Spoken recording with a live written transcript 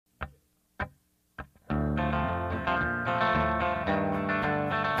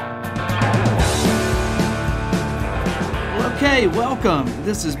Okay, welcome.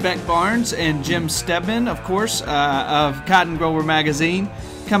 This is Beck Barnes and Jim Steadman, of course, of Cotton Grower Magazine,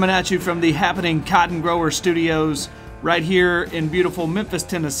 coming at you from the Happening Cotton Grower Studios right here in beautiful Memphis,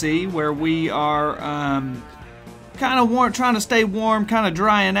 Tennessee, where we are kind of warm, trying to stay warm, kind of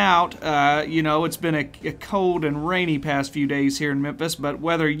drying out. It's been a cold and rainy past few days here in Memphis, but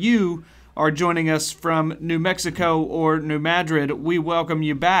whether you are joining us from New Mexico or New Madrid, we welcome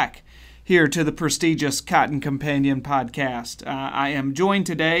you back here to the prestigious Cotton Companion podcast. I am joined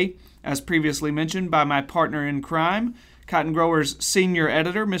today, as previously mentioned, by my partner in crime, Cotton Grower's senior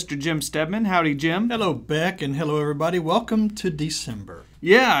editor, Mr. Jim Steadman. Howdy, Jim. Hello, Beck, and hello, everybody. Welcome to December.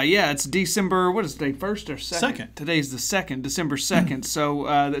 Yeah, it's December, what is today, 1st or 2nd? Second. Today's the 2nd, December 2nd, so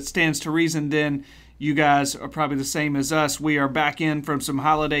that stands to reason then you guys are probably the same as us. We are back in from some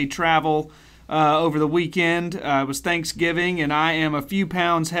holiday travel over the weekend. It was Thanksgiving, and I am a few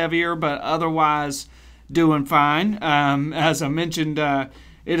pounds heavier, but otherwise doing fine. As I mentioned,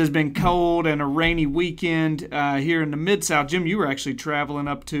 it has been cold and a rainy weekend here in the Mid-South. Jim, you were actually traveling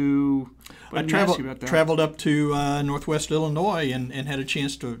up to... I traveled up to northwest Illinois and had a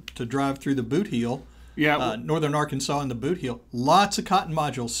chance to drive through the Boot Heel. Yeah, northern Arkansas and the Boot Heel. Lots of cotton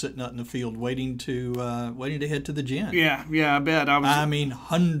modules sitting out in the field waiting to head to the gin. Yeah, I bet. I mean,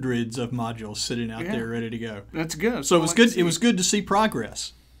 hundreds of modules sitting out there ready to go. That's good. So it was good. It was good to see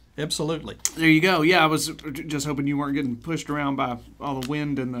progress. Absolutely. There you go. Yeah, I was just hoping you weren't getting pushed around by all the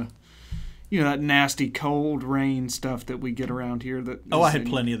wind and the, that nasty cold rain stuff that we get around here. I had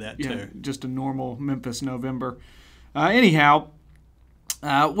plenty of that too. Just a normal Memphis November. Anyhow.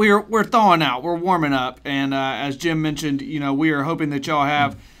 We're thawing out. We're warming up. And as Jim mentioned, we are hoping that y'all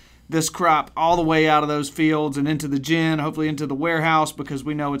have this crop all the way out of those fields and into the gin, hopefully into the warehouse, because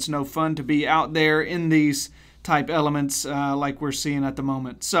we know it's no fun to be out there in these type elements like we're seeing at the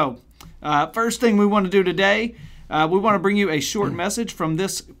moment. So first thing we want to do today, we want to bring you a short message from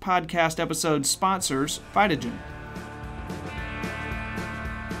this podcast episode's sponsors, Phytogen.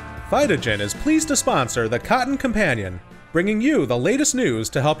 Phytogen is pleased to sponsor the Cotton Companion, bringing you the latest news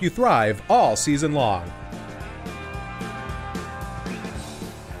to help you thrive all season long.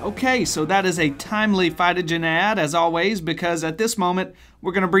 Okay, so that is a timely Phytogen ad, as always, because at this moment,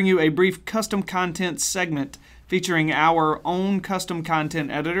 we're going to bring you a brief custom content segment featuring our own custom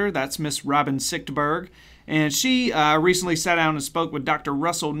content editor. That's Miss Robin Sichtberg. And she recently sat down and spoke with Dr.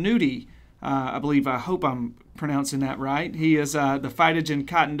 Russell Nudie. I hope I'm pronouncing that right. He is the Phytogen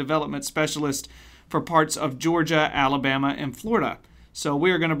Cotton Development Specialist for parts of Georgia, Alabama, and Florida. So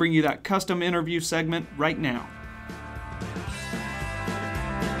we are going to bring you that custom interview segment right now.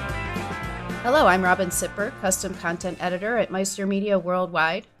 Hello, I'm Robin Sichtberg, Custom Content Editor at Meister Media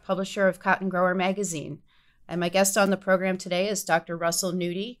Worldwide, publisher of Cotton Grower Magazine. And my guest on the program today is Dr. Russell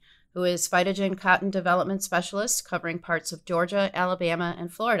Nudie, who is Phytogen Cotton Development Specialist covering parts of Georgia, Alabama,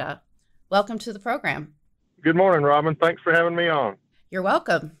 and Florida. Welcome to the program. Good morning, Robin. Thanks for having me on. You're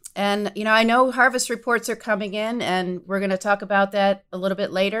welcome. And, I know harvest reports are coming in, and we're going to talk about that a little bit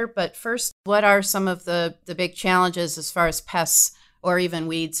later. But first, what are some of the big challenges as far as pests or even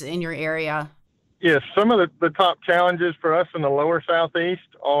weeds in your area? Yes, some of the top challenges for us in the lower southeast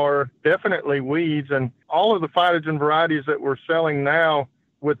are definitely weeds. And all of the Phytogen varieties that we're selling now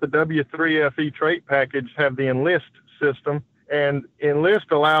with the W3FE trait package have the Enlist system. And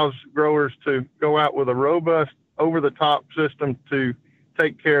Enlist allows growers to go out with a robust, over-the-top system to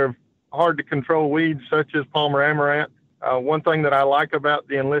take care of hard-to-control weeds such as Palmer amaranth. One thing that I like about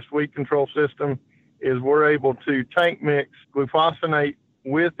the Enlist weed control system is we're able to tank mix glufosinate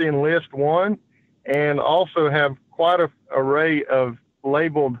with Enlist 1 and also have quite an array of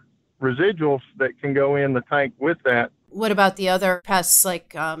labeled residuals that can go in the tank with that. What about the other pests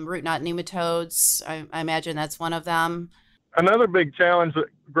like root knot nematodes? I imagine that's one of them. Another big challenge that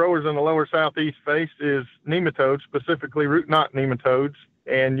growers in the lower southeast face is nematodes, specifically root knot nematodes,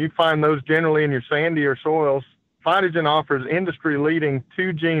 and you find those generally in your sandier soils. Phytogen offers industry-leading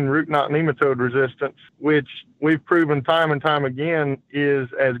 2-gene root knot nematode resistance, which we've proven time and time again is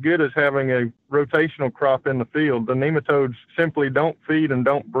as good as having a rotational crop in the field. The nematodes simply don't feed and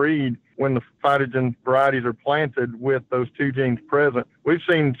don't breed when the Phytogen varieties are planted with those 2 genes present. We've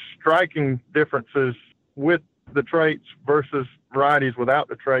seen striking differences with the traits versus varieties without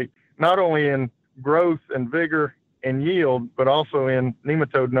the trait, not only in growth and vigor and yield, but also in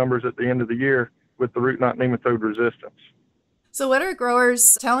nematode numbers at the end of the year with the root knot nematode resistance. So what are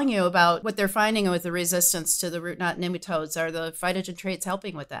growers telling you about what they're finding with the resistance to the root knot nematodes? Are the Phytogen traits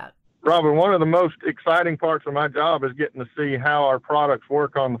helping with that? Robin, one of the most exciting parts of my job is getting to see how our products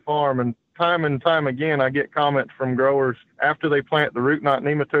work on the farm. And time again, I get comments from growers after they plant the root knot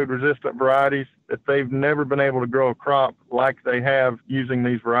nematode resistant varieties. that they've never been able to grow a crop like they have using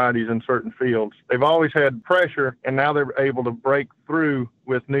these varieties in certain fields. They've always had pressure, and now they're able to break through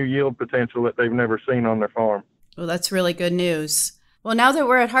with new yield potential that they've never seen on their farm. Well, that's really good news. Well, now that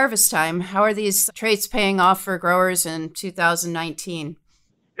we're at harvest time, how are these traits paying off for growers in 2019?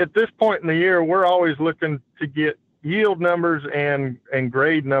 At this point in the year, we're always looking to get yield numbers and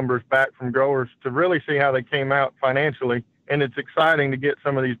grade numbers back from growers to really see how they came out financially. And it's exciting to get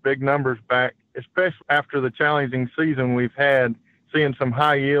some of these big numbers back, especially after the challenging season we've had, seeing some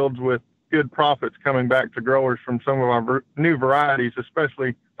high yields with good profits coming back to growers from some of our new varieties,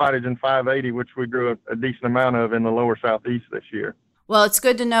 especially Phytogen 580, which we grew a decent amount of in the lower southeast this year. Well, it's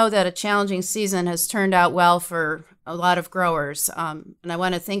good to know that a challenging season has turned out well for a lot of growers. And I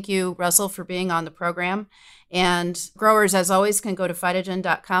want to thank you, Russell, for being on the program. And growers, as always, can go to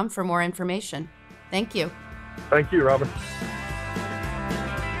phytogen.com for more information. Thank you. Thank you, Robin.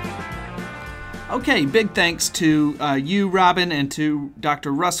 Okay, big thanks to you, Robin, and to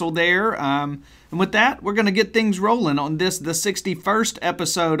Dr. Russell there. And with that, we're going to get things rolling on this, the 61st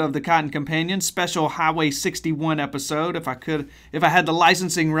episode of the Cotton Companion, special Highway 61 episode. If I had the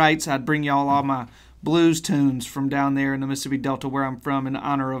licensing rights, I'd bring y'all all my blues tunes from down there in the Mississippi Delta where I'm from in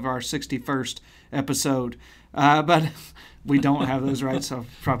honor of our 61st episode. But we don't have those rights, so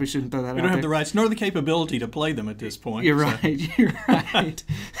probably shouldn't throw that out there. We don't have the rights nor the capability to play them at this point. You're right.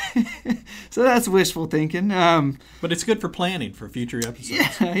 So that's wishful thinking. But it's good for planning for future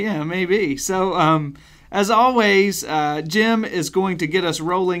episodes. Yeah, maybe. So, as always, Jim is going to get us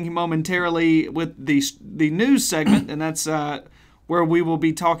rolling momentarily with the news segment, and that's where we will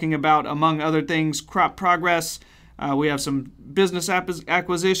be talking about, among other things, crop progress. We have some business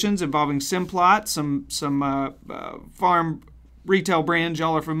acquisitions involving Simplot, some farm retail brands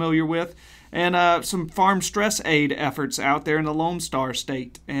y'all are familiar with, and some farm stress aid efforts out there in the Lone Star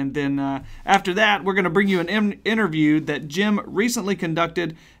State. And then after that, we're going to bring you an interview that Jim recently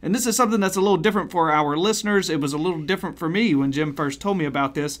conducted. And this is something that's a little different for our listeners. It was a little different for me when Jim first told me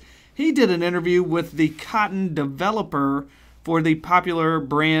about this. He did an interview with the cotton developer for the popular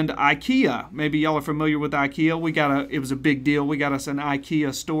brand IKEA. Maybe y'all are familiar with IKEA. It was a big deal. We got us an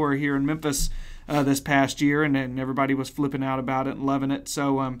IKEA store here in Memphis this past year, and everybody was flipping out about it and loving it.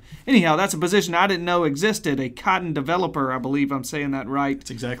 So anyhow, that's a position I didn't know existed, a cotton developer. I believe I'm saying that right. That's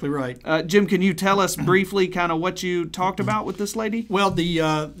exactly right. Jim, can you tell us briefly kind of what you talked about with this lady? Well, the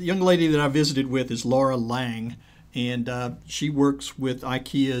young lady that I visited with is Laura Lange, and she works with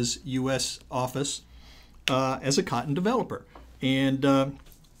IKEA's U.S. office as a cotton developer. And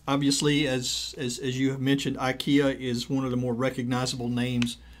obviously, as you have mentioned, IKEA is one of the more recognizable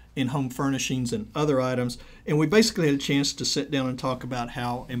names in home furnishings and other items. And we basically had a chance to sit down and talk about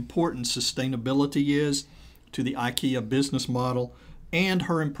how important sustainability is to the IKEA business model and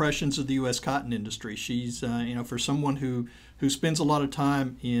her impressions of the U.S. cotton industry. She's, for someone who spends a lot of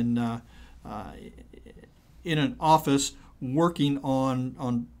time in an office working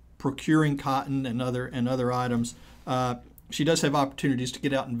on procuring cotton and other items. She does have opportunities to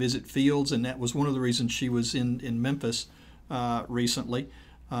get out and visit fields, and that was one of the reasons she was in Memphis recently,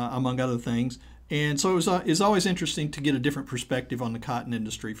 among other things. And so it's always interesting to get a different perspective on the cotton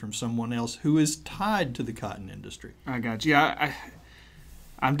industry from someone else who is tied to the cotton industry. I got you.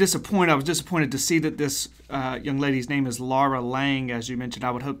 I'm disappointed. I was disappointed to see that this young lady's name is Laura Lange, as you mentioned.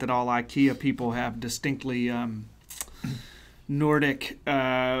 I would hope that all IKEA people have distinctly Nordic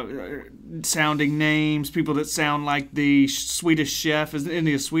sounding names, people that sound like the Swedish chef. Isn't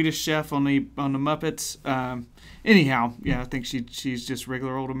he a Swedish chef on the Muppets? Anyhow, yeah, I think she's just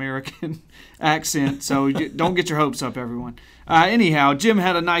regular old American accent. So don't get your hopes up, everyone. Anyhow, Jim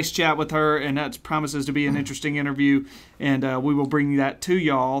had a nice chat with her, and that promises to be an interesting interview, and we will bring that to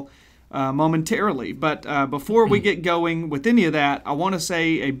y'all momentarily. But before we get going with any of that, I want to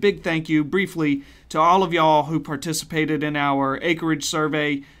say a big thank you briefly to all of y'all who participated in our acreage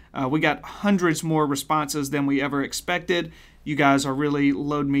survey. We got hundreds more responses than we ever expected. You guys are really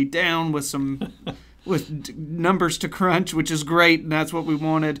loading me down with with numbers to crunch, which is great, and that's what we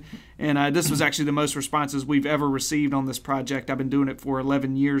wanted. And this was actually the most responses we've ever received on this project. I've been doing it for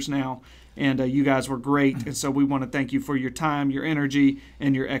 11 years now, and you guys were great. And so we want to thank you for your time, your energy,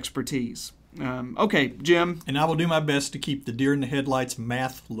 and your expertise. Okay, Jim. And I will do my best to keep the deer in the headlights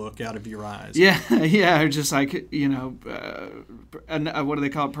math look out of your eyes. Yeah, just like, what do they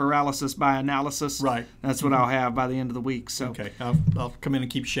call it? Paralysis by analysis. Right. That's what I'll have by the end of the week. So okay, I'll come in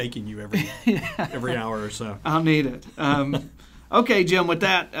and keep shaking you every hour or so. I'll need it. Okay, Jim, with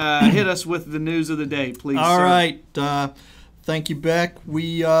that, hit us with the news of the day, please. All right. Thank you, Beck.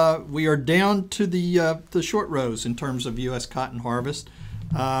 We are down to the short rows in terms of U.S. cotton harvest.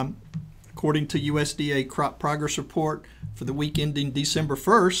 Of According to USDA Crop Progress Report for the week ending December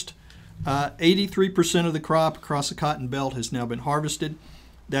 1st, 83% of the crop across the cotton belt has now been harvested.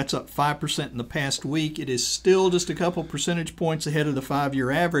 That's up 5% in the past week. It is still just a couple percentage points ahead of the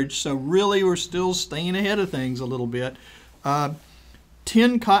 5-year average, so really we're still staying ahead of things a little bit.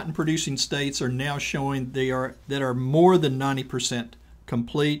 10 cotton-producing states are now showing that are more than 90%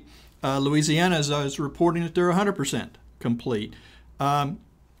 complete. Louisiana is reporting that they're 100% complete.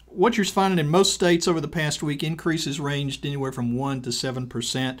 What you're finding in most states over the past week, increases ranged anywhere from 1 to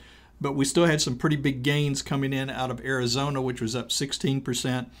 7%, but we still had some pretty big gains coming in out of Arizona, which was up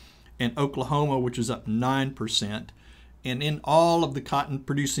 16%, and Oklahoma, which was up 9%. And in all of the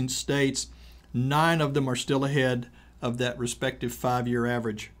cotton-producing states, 9 of them are still ahead of that respective 5-year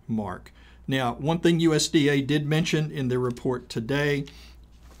average mark. Now, one thing USDA did mention in their report today,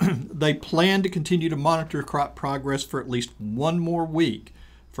 they plan to continue to monitor crop progress for at least 1 more week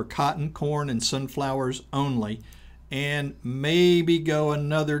for cotton, corn, and sunflowers only, and maybe go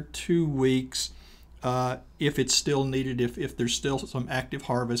another 2 weeks if it's still needed, if there's still some active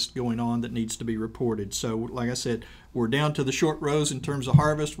harvest going on that needs to be reported. So like I said, we're down to the short rows in terms of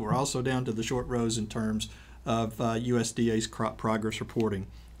harvest. We're also down to the short rows in terms of USDA's crop progress reporting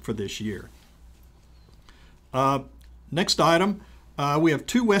for this year. Next item, we have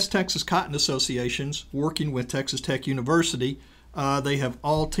 2 West Texas cotton associations working with Texas Tech University. They have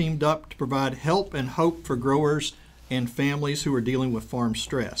all teamed up to provide help and hope for growers and families who are dealing with farm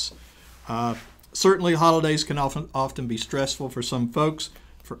stress. Certainly holidays can often be stressful for some folks.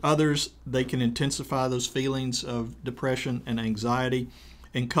 For others, they can intensify those feelings of depression and anxiety,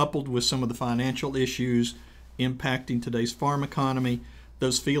 and coupled with some of the financial issues impacting today's farm economy,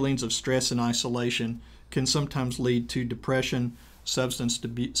 those feelings of stress and isolation can sometimes lead to depression, substance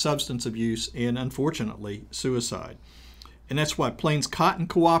abuse, and unfortunately, suicide. And that's why Plains Cotton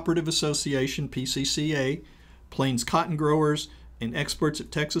Cooperative Association, PCCA, Plains Cotton Growers, and experts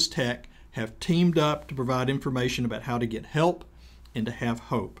at Texas Tech have teamed up to provide information about how to get help and to have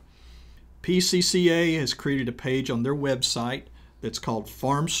hope. PCCA has created a page on their website that's called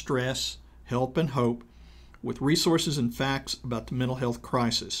Farm Stress, Help and Hope, with resources and facts about the mental health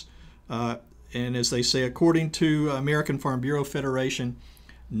crisis. And as they say, according to American Farm Bureau Federation,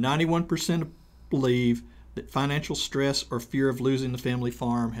 91% believe that financial stress or fear of losing the family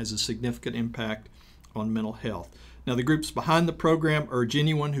farm has a significant impact on mental health. Now, the groups behind the program urge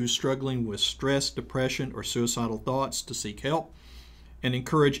anyone who's struggling with stress, depression, or suicidal thoughts to seek help, and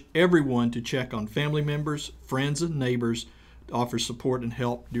encourage everyone to check on family members, friends, and neighbors to offer support and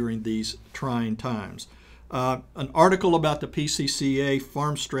help during these trying times. An article about the PCCA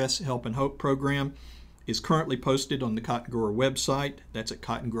Farm Stress Help and Hope program is currently posted on the Cotton Grower website. That's at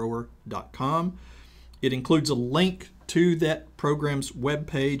cottongrower.com. It includes a link to that program's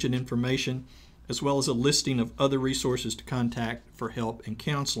webpage and information, as well as a listing of other resources to contact for help and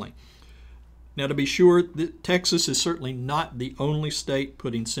counseling. Now, to be sure, Texas is certainly not the only state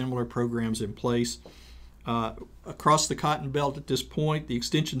putting similar programs in place. Across the Cotton Belt at this point, the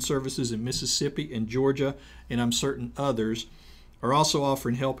extension services in Mississippi and Georgia, and I'm certain others, are also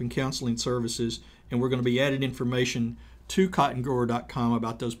offering help and counseling services, and we're going to be adding information to cottongrower.com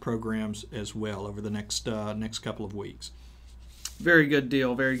about those programs as well over the next couple of weeks. Very good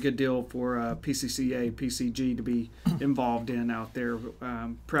deal for PCCA, PCG to be involved in out there.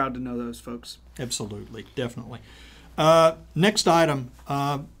 Proud to know those folks. Absolutely, definitely. Next item,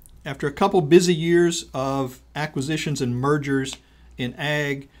 after a couple busy years of acquisitions and mergers in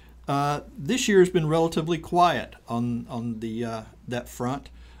ag, this year has been relatively quiet on that front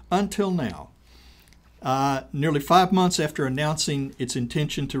until now. Nearly 5 months after announcing its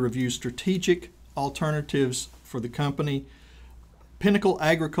intention to review strategic alternatives for the company, Pinnacle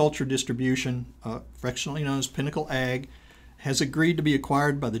Agriculture Distribution, affectionately known as Pinnacle Ag, has agreed to be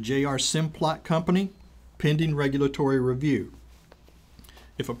acquired by the J.R. Simplot Company, pending regulatory review.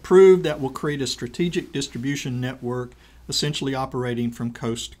 If approved, that will create a strategic distribution network essentially operating from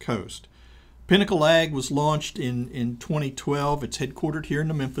coast to coast. Pinnacle Ag was launched in 2012. It's headquartered here in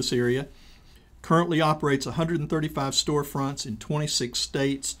the Memphis area. Currently operates 135 storefronts in 26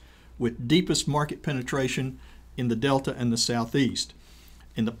 states with deepest market penetration in the Delta and the Southeast.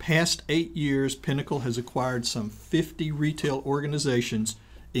 In the past 8 years, Pinnacle has acquired some 50 retail organizations,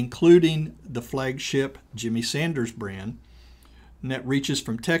 including the flagship Jimmy Sanders brand, and that reaches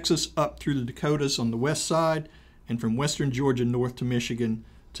from Texas up through the Dakotas on the west side and from western Georgia north to Michigan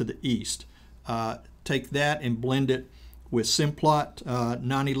to the east. Take that and blend it with Simplot,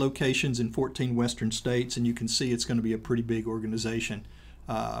 90 locations in 14 western states, and you can see it's going to be a pretty big organization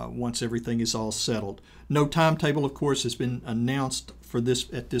once everything is all settled. No timetable, of course, has been announced for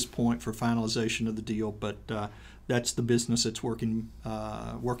this at this point for finalization of the deal, but that's the business that's working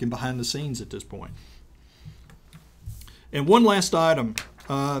behind the scenes at this point. And one last item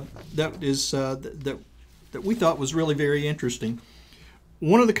that we thought was really very interesting.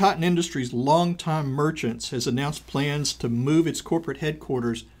 One of the cotton industry's longtime merchants has announced plans to move its corporate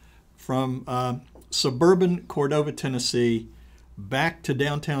headquarters from suburban Cordova, Tennessee, back to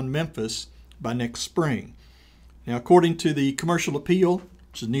downtown Memphis by next spring. Now, according to the Commercial Appeal,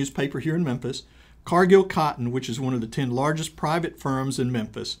 which is a newspaper here in Memphis, Cargill Cotton, which is one of the 10 largest private firms in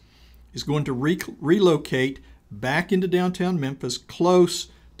Memphis, is going to relocate back into downtown Memphis, close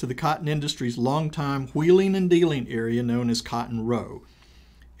to the cotton industry's longtime wheeling and dealing area known as Cotton Row.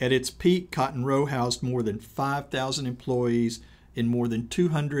 At its peak, Cotton Row housed more than 5,000 employees in more than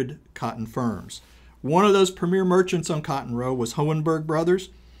 200 cotton firms. One of those premier merchants on Cotton Row was Hohenberg Brothers,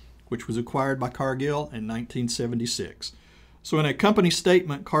 which was acquired by Cargill in 1976. So in a company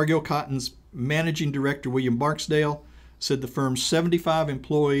statement, Cargill Cotton's managing director, William Barksdale, said the firm's 75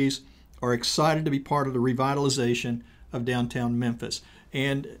 employees are excited to be part of the revitalization of downtown Memphis.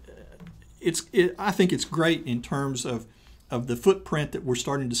 And I think it's great in terms of the footprint that we're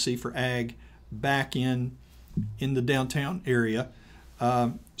starting to see for ag back in the downtown area.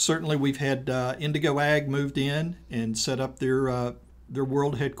 Certainly we've had Indigo Ag moved in and set up their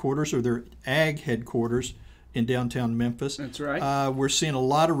world headquarters, or their ag headquarters, in downtown Memphis. That's right. We're seeing a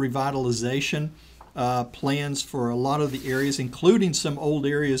lot of revitalization plans for a lot of the areas, including some old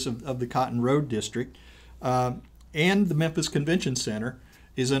areas of the Cotton Road District. And the Memphis Convention Center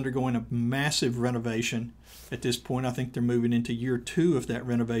is undergoing a massive renovation. At this point, I think they're moving into year 2 of that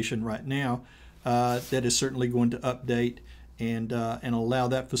renovation right now. That is certainly going to update and allow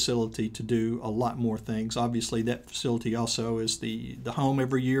that facility to do a lot more things. Obviously, that facility also is the home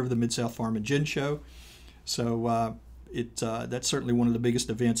every year of the Mid-South Farm and Gin Show. So that's certainly one of the biggest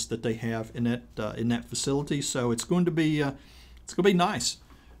events that they have in that facility. So it's going to be nice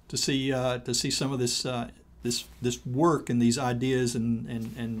to see some of this work and these ideas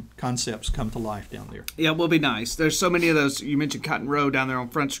and concepts come to life down there. Yeah, it will be nice. There's so many of those. You mentioned Cotton Row down there on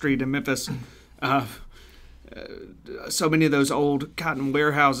Front Street in Memphis. So many of those old cotton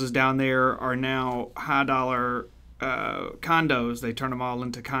warehouses down there are now high-dollar condos. They turn them all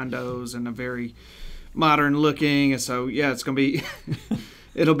into condos and a very modern looking. And so, yeah, it's going to be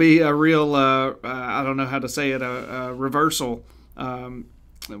it'll be a real, I don't know how to say it, a reversal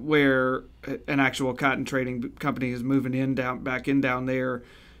where an actual cotton trading company is moving back in down there.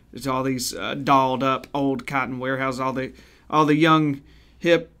 There's all these dolled up old cotton warehouses. All the young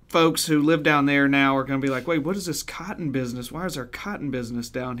hip folks who live down there now are going to be like, wait, what is this cotton business? Why is there cotton business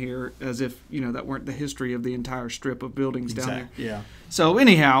down here? As if, that weren't the history of the entire strip of buildings down there. Yeah. So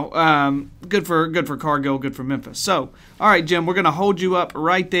anyhow, good for Cargill, good for Memphis. So, all right, Jim, we're going to hold you up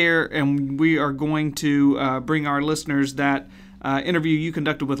right there, and we are going to bring our listeners that interview you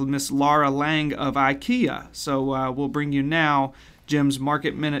conducted with Miss Laura Lange of IKEA. So we'll bring you now Jim's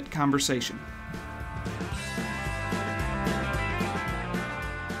Market Minute conversation.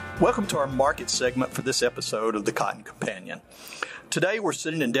 Welcome to our market segment for this episode of the Cotton Companion. Today we're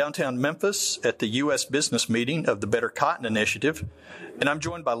sitting in downtown Memphis at the U.S. business meeting of the Better Cotton Initiative, and I'm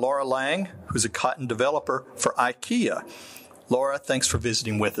joined by Laura Lange, who's a cotton developer for IKEA. Laura, thanks for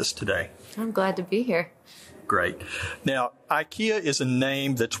visiting with us today. I'm glad to be here. Great. Now, IKEA is a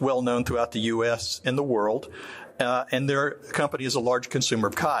name that's well known throughout the U.S. and the world, and their company is a large consumer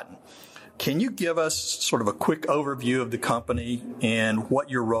of cotton. Can you give us sort of a quick overview of the company and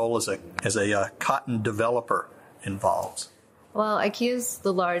what your role as a cotton developer involves? Well, IKEA is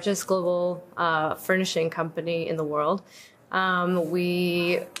the largest global furnishing company in the world.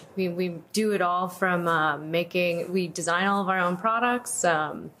 We do it all from we design all of our own products.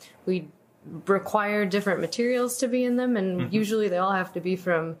 We require different materials to be in them, and usually they all have to be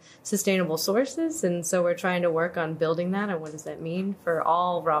from sustainable sources, and so we're trying to work on building that and what does that mean for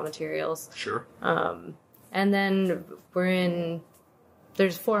all raw materials. Sure. And then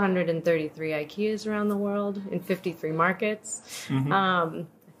there's 433 IKEAs around the world in 53 markets. I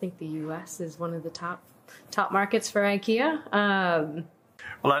think the U.S. is one of the top markets for IKEA.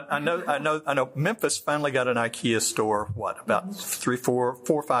 Well, I know. Memphis finally got an IKEA store. About 4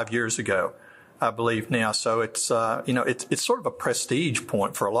 or 5 years ago, I believe now. So it's it's sort of a prestige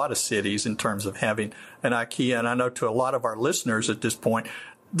point for a lot of cities in terms of having an IKEA. And I know to a lot of our listeners at this point,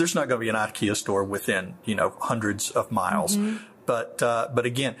 there's not going to be an IKEA store within hundreds of miles. But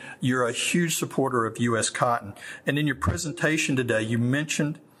again, you're a huge supporter of U.S. cotton. And in your presentation today, you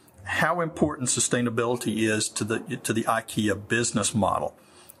mentioned how important sustainability is to the IKEA business model.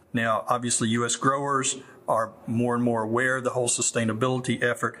 Now, obviously, U.S. growers are more and more aware of the whole sustainability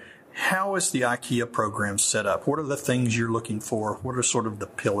effort. How is the IKEA program set up? What are the things you're looking for? What are sort of the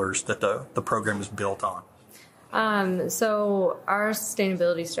pillars that the program is built on? So our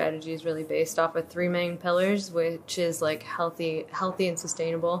sustainability strategy is really based off of three main pillars, which is like healthy and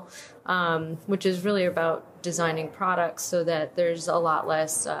sustainable, which is really about designing products so that there's a lot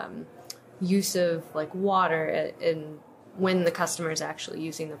less use of like water when the customer is actually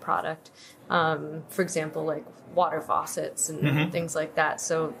using the product. For example, like water faucets and things like that,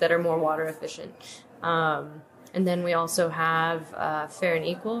 so that are more water efficient. And then we also have fair and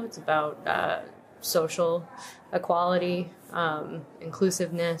equal. It's about social equality,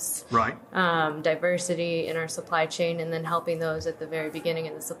 inclusiveness, right, diversity in our supply chain, and then helping those at the very beginning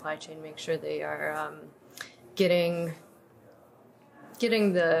in the supply chain make sure they are getting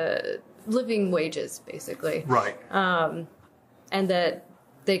the living wages, basically, right, and that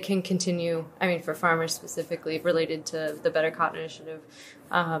they can continue. I mean, for farmers specifically, related to the Better Cotton Initiative,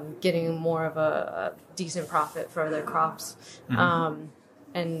 getting more of a decent profit for their crops.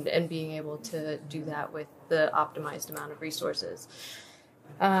 And being able to do that with the optimized amount of resources.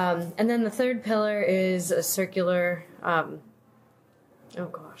 And then the third pillar is a circular,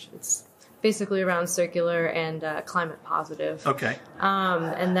 it's basically around circular and climate positive. Okay.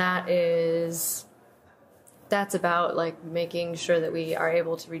 And that's about like making sure that we are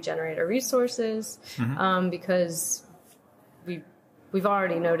able to regenerate our resources, because we've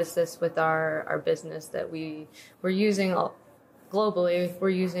already noticed this with our business that we're using globally, we're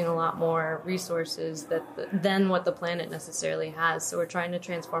using a lot more resources than what the planet necessarily has. So we're trying to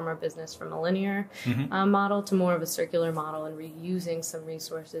transform our business from a linear model to more of a circular model and reusing some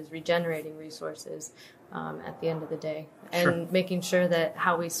resources, regenerating resources at the end of the day. And making sure that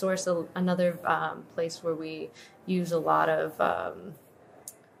how we source another place where we use a lot of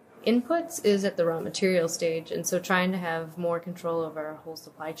inputs is at the raw material stage, and so trying to have more control over our whole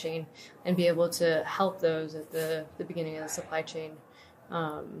supply chain and be able to help those at the beginning of the supply chain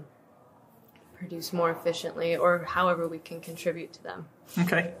produce more efficiently, or however we can contribute to them.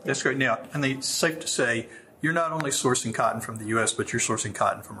 Okay, that's great. Now, and it's safe to say you're not only sourcing cotton from the U.S., but you're sourcing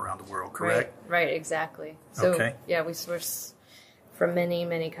cotton from around the world, correct? Right, exactly. So, yeah, we source from many,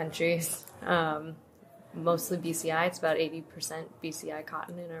 many countries. Mostly BCI. It's about 80% BCI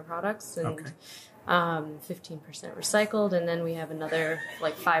cotton in our products, and 15% recycled. And then we have another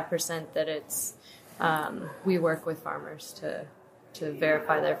like 5% that it's we work with farmers to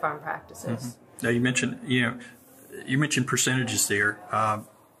verify their farm practices. Now you mentioned percentages there.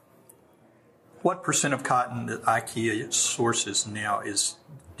 What percent of cotton that IKEA sources now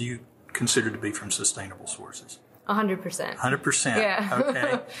do you consider to be from sustainable sources? 100%. 100%. Yeah.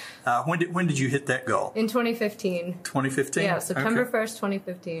 Okay. When did you hit that goal? In 2015. 2015? Yeah, September 1st,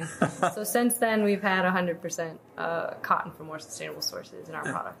 2015. So since then, we've had 100% cotton from more sustainable sources in our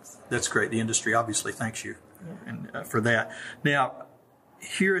products. That's great. The industry obviously thanks you for that. Now,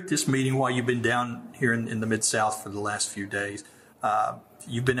 here at this meeting, while you've been down here in the Mid-South for the last few days,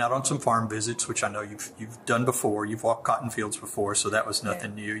 you've been out on some farm visits, which I know you've done before. You've walked cotton fields before, so that was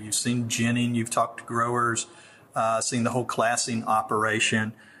nothing new. You've seen ginning. You've talked to growers. Seeing the whole classing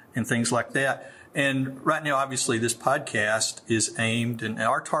operation and things like that. And right now, obviously, this podcast is aimed, and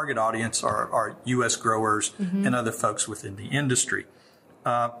our target audience are U.S. growers and other folks within the industry.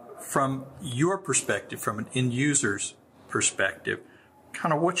 From your perspective, from an end user's perspective,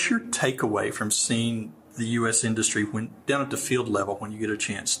 kind of what's your takeaway from seeing the U.S. industry down at the field level when you get a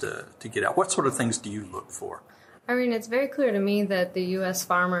chance to get out? What sort of things do you look for? I mean, it's very clear to me that the U.S.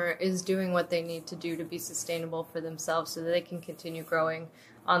 farmer is doing what they need to do to be sustainable for themselves so that they can continue growing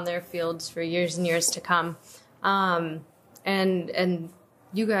on their fields for years and years to come. And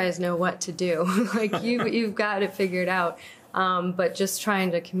you guys know what to do. Like, you've got it figured out. But just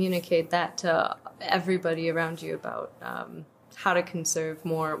trying to communicate that to everybody around you about how to conserve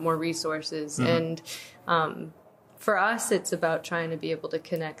more resources. And for us, it's about trying to be able to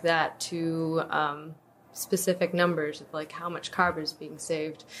connect that to specific numbers of like how much carbon is being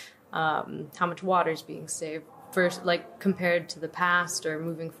saved, how much water is being saved, first, like compared to the past or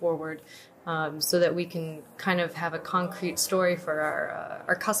moving forward, so that we can kind of have a concrete story for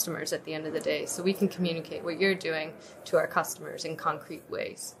our customers at the end of the day, so we can communicate what you're doing to our customers in concrete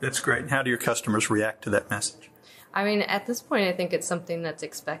ways. That's great. And how do your customers react to that message? I mean, at this point, I think it's something that's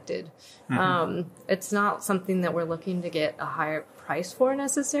expected. It's not something that we're looking to get a higher price for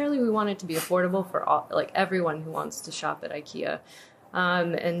necessarily. We want it to be affordable for all, like everyone who wants to shop at IKEA.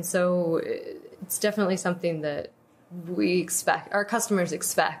 And so it's definitely something that we expect, our customers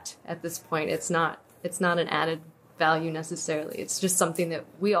expect at this point. It's not an added value necessarily. It's just something that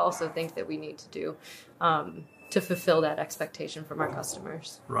we also think that we need to do to fulfill that expectation from our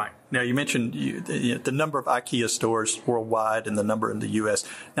customers. Right. Now, you mentioned the number of IKEA stores worldwide and the number in the U.S.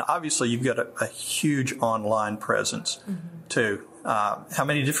 Now, obviously, you've got a huge online presence, too. How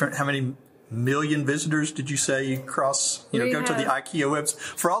many million visitors did you say you cross, go to the IKEA website?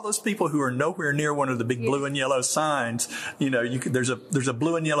 For all those people who are nowhere near one of the big blue and yellow signs, there's a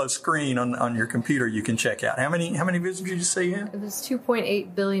blue and yellow screen on your computer you can check out. How many visitors did you say you had? It was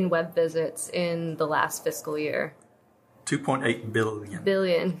 2.8 billion web visits in the last fiscal year. 2.8 billion.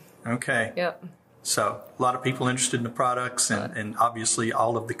 Billion. Okay. Yep. So a lot of people interested in the products and obviously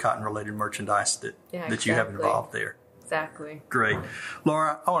all of the cotton-related merchandise that you have involved there. Exactly. Great.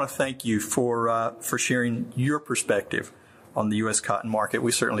 Laura, I want to thank you for sharing your perspective on the U.S. cotton market.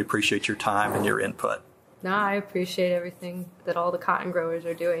 We certainly appreciate your time and your input. No, I appreciate everything that all the cotton growers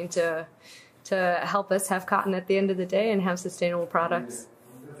are doing to help us have cotton at the end of the day and have sustainable products.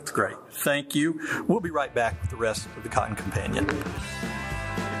 That's great. Thank you. We'll be right back with the rest of the Cotton Companion.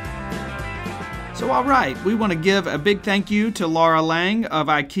 So, all right, we want to give a big thank you to Laura Lange of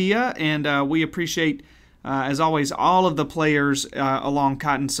IKEA, and we appreciate as always, all of the players along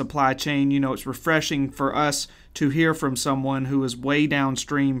cotton supply chain. It's refreshing for us to hear from someone who is way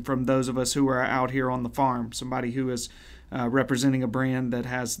downstream from those of us who are out here on the farm, somebody who is representing a brand that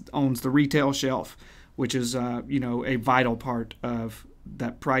owns the retail shelf, which is, a vital part of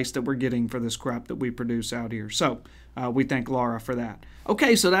that price that we're getting for this crop that we produce out here. So we thank Laura for that.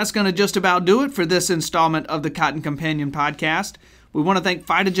 Okay, so that's going to just about do it for this installment of the Cotton Companion podcast. We want to thank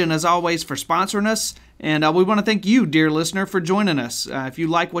Phytogen, as always, for sponsoring us, and we want to thank you, dear listener, for joining us. If you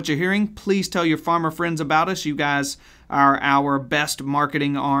like what you're hearing, please tell your farmer friends about us. You guys are our best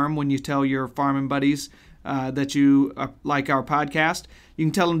marketing arm when you tell your farming buddies that you like our podcast. You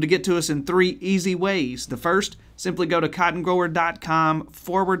can tell them to get to us in 3 easy ways. The first, simply go to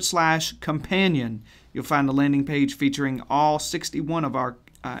cottongrower.com/companion. You'll find a landing page featuring all 61 of our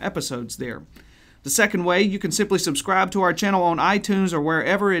episodes there. The second way, you can simply subscribe to our channel on iTunes or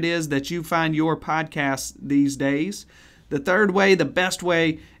wherever it is that you find your podcasts these days. The third way, the best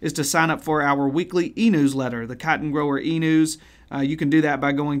way, is to sign up for our weekly e-newsletter, the Cotton Grower e-news. You can do that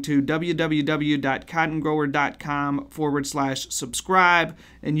by going to www.cottongrower.com/subscribe,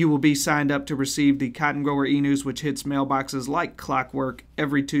 and you will be signed up to receive the Cotton Grower e-news, which hits mailboxes like clockwork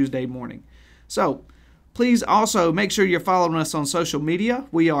every Tuesday morning. So, please also make sure you're following us on social media.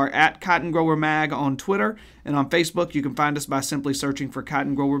 We are at Cotton Grower Mag on Twitter, and on Facebook you can find us by simply searching for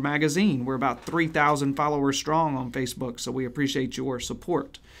Cotton Grower Magazine. We're about 3,000 followers strong on Facebook, so we appreciate your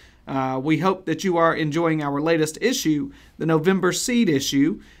support. We hope that you are enjoying our latest issue, the November seed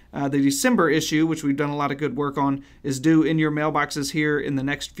issue. The December issue, which we've done a lot of good work on, is due in your mailboxes here in the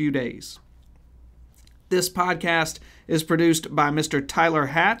next few days. This podcast is produced by Mr. Tyler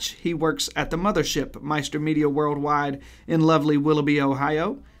Hatch. He works at the mothership, Meister Media Worldwide, in lovely Willoughby,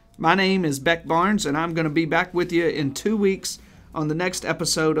 Ohio. My name is Beck Barnes, and I'm going to be back with you in 2 weeks on the next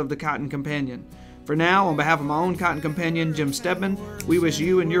episode of The Cotton Companion. For now, on behalf of my own Cotton Companion, Jim Steadman, we wish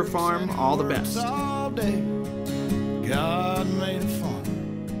you and your farm all the best.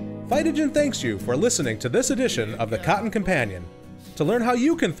 Phytogen thanks you for listening to this edition of The Cotton Companion. To learn how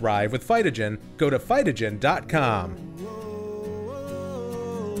you can thrive with Phytogen, go to phytogen.com.